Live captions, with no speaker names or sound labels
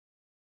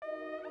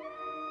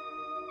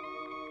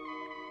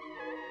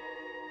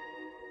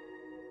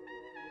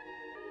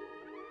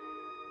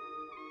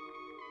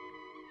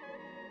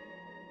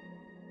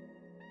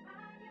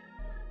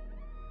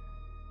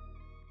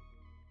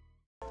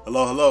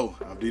Hello, hello.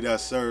 I'm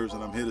D.Serves,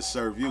 and I'm here to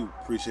serve you.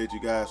 Appreciate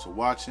you guys for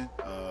watching.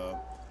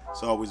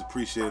 It's always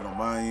appreciated on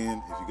my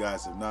end. If you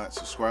guys have not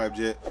subscribed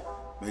yet,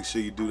 make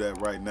sure you do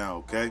that right now,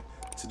 okay?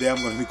 Today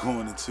I'm going to be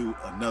going into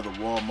another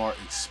Walmart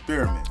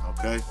experiment,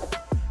 okay?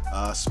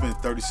 I spent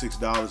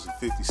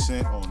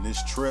 $36.50 on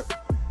this trip,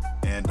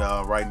 and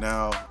right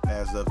now,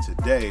 as of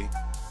today,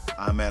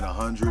 I'm at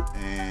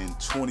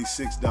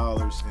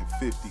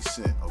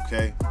 $126.50,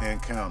 okay?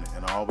 And counting.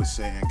 And I always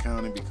say and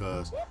counting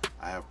because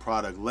I have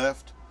product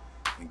left,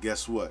 and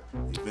guess what?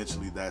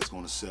 Eventually that's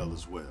going to sell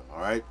as well, all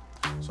right?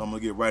 So I'm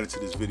going to get right into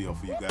this video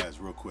for you guys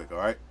real quick, all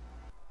right?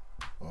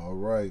 All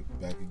right,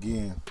 back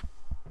again.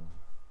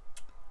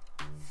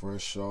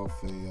 Fresh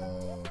off a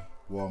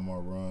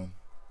Walmart run.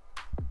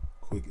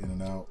 Quick in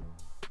and out.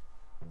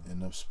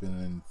 End up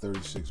spending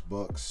 36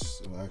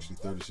 bucks, well, actually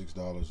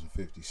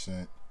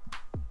 $36.50.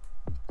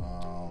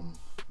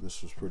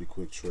 This was a pretty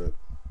quick trip.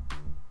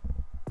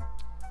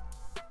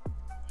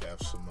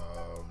 Have some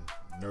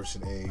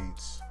nursing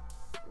aids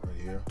right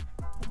here.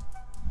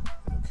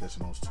 End up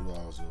catching those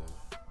 $2 a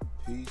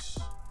piece.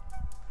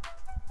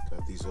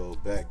 Got these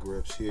old back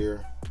grips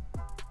here.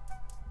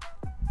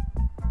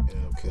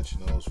 End up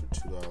catching those for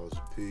 $2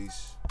 a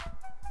piece.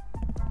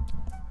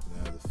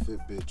 Now the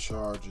Fitbit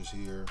chargers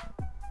here.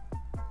 I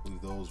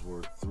believe those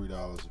were $3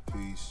 a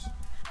piece.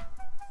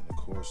 And of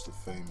course the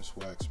famous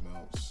wax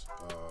melts.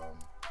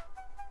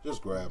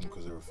 Just grab them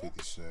because they were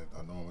 50 cents.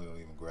 I normally don't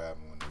even grab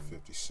them when they're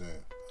 50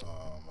 cents. I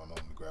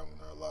normally grab them when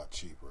they're a lot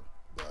cheaper.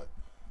 But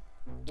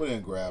we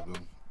didn't grab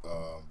them.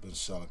 Been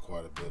selling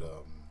quite a bit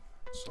of them,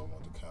 so I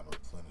want to kind of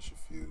replenish a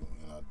few.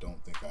 And I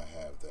don't think I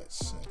have that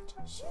scent,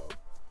 so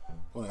I'm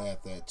going to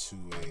add that to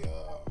a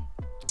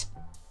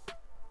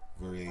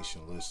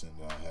variation listing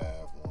that I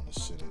have on the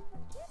scented,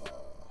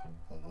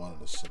 on one of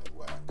the scented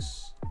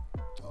wax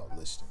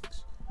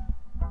listings.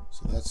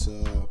 So that's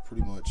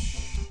pretty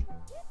much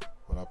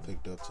what I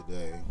picked up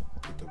today.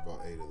 Picked up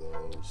about 8 of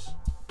those.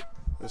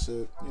 That's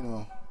it. You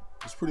know,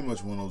 it's pretty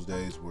much one of those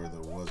days where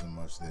there wasn't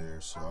much there,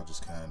 so I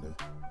just kind of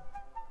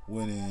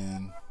went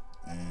in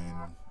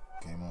and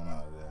came on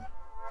out of there.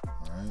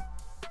 All right,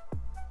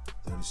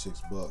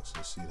 36 bucks.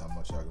 Let's see how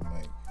much I can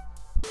make.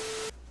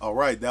 All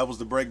right, that was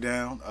the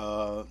breakdown.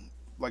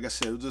 Like I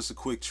said, it was just a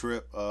quick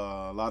trip.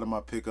 A lot of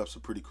my pickups are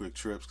pretty quick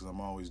trips because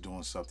I'm always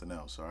doing something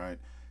else. All right,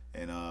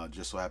 and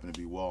just so happen to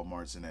be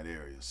Walmart's in that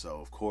area,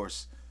 so of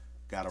course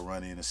got to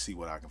run in and see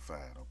what I can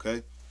find.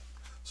 Okay,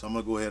 so I'm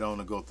gonna go ahead on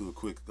and go through a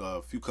quick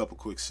couple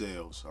quick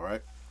sales. All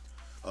right,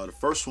 the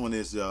first one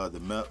is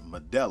the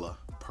Medela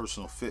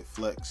Personal Fit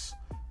Flex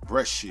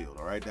Breast Shield.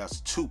 All right, that's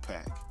a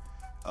 2-pack.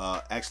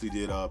 Actually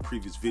did a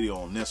previous video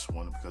on this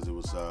one because it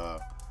was an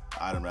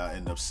item that I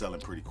ended up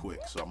selling pretty quick,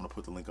 so I'm gonna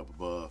put the link up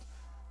above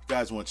if you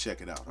guys want to check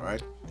it out. All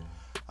right,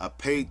 I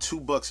paid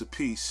 $2 a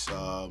piece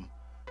for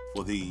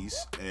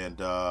these,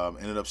 and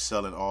ended up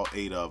selling all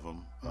 8 of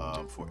them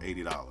for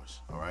 $80.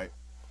 All right,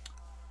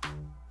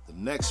 the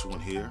next one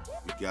here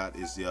we got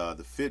is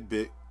the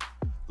Fitbit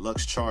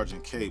Lux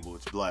charging cable.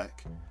 It's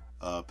black.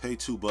 Paid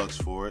 $2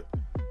 for it,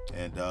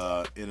 and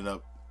ended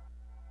up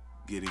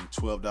getting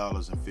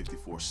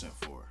 $12.54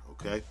 for it.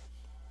 Okay,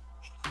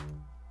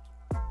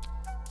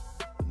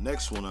 the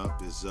next one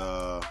up is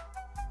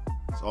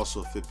it's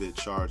also a Fitbit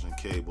charging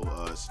cable.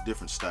 It's a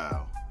different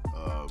style.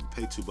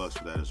 Paid $2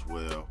 for that as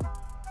well.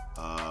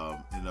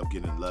 Ended up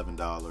getting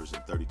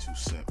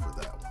 $11.32 for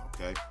that one.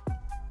 Okay,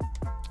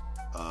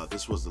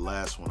 this was the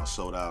last one I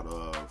sold out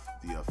of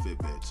the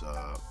Fitbits.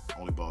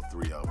 Only bought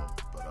 3 of them,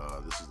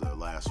 but this is the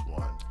last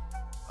one.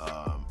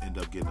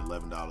 Ended up getting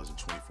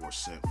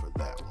 $11.24 for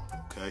that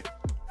one. Okay,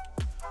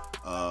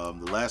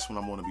 the last one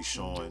I'm going to be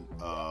showing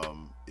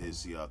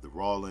is the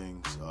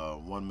Rawlings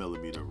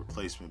 1mm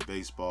replacement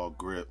baseball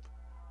grip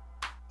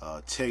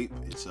tape.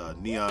 It's a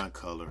neon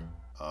color.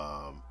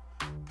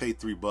 Paid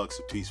 $3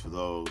 a piece for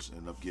those.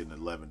 Ended up getting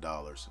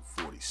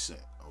 $11.40.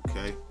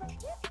 Okay,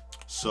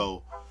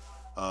 so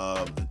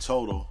in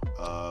total,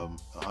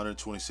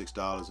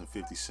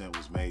 $126.50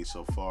 was made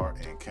so far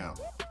and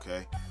counting.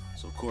 Okay,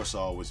 so of course I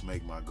always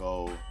make my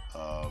goal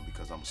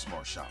because I'm a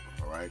smart shopper.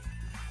 All right,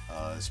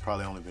 it's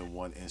probably only been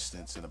one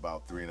instance in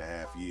about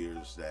 3.5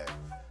 years that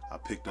I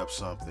picked up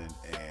something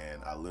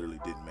and I literally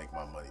didn't make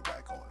my money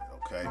back on it.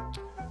 Okay,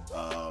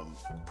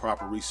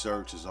 proper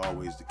research is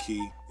always the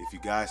key. If you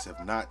guys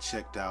have not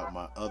checked out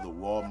my other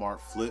Walmart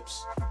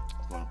flips,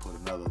 I'm going to put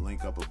another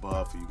link up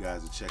above for you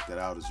guys to check that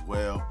out as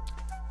well.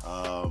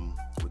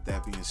 With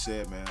that being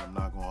said, man, I'm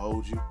not going to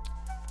hold you.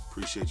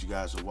 Appreciate you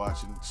guys for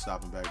watching,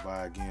 stopping back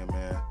by again,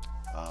 man.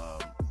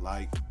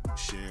 Like,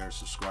 share,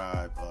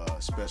 subscribe,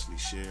 especially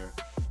share,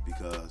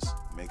 because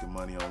making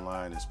money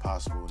online is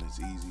possible and it's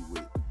easy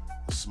with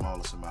the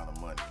smallest amount of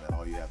money, man.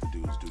 All you have to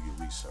do is do your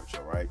research.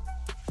 All right,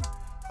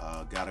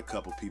 got a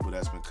couple people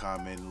that's been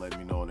commenting, letting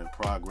me know their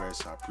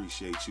progress. I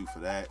appreciate you for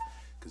that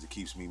because it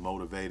keeps me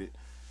motivated.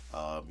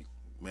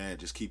 Man,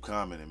 just keep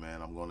commenting,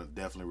 man. I'm going to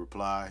definitely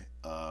reply.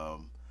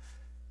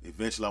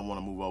 Eventually, I want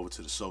to move over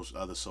to the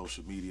other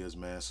social medias,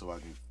 man, so I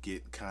can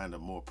get kind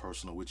of more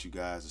personal with you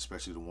guys,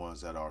 especially the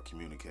ones that are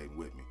communicating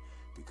with me.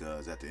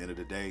 because at the end of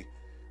the day,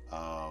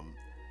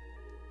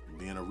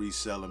 being a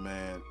reseller,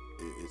 man,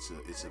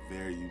 it's a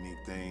very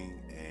unique thing,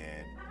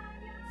 and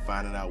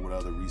finding out what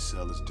other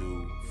resellers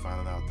do,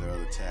 finding out their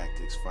other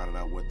tactics, finding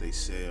out what they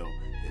sell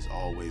is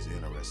always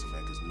interesting,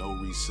 man, because no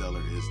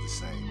reseller is the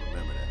same.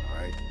 Remember that,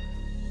 all right?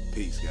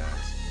 Peace,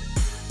 guys.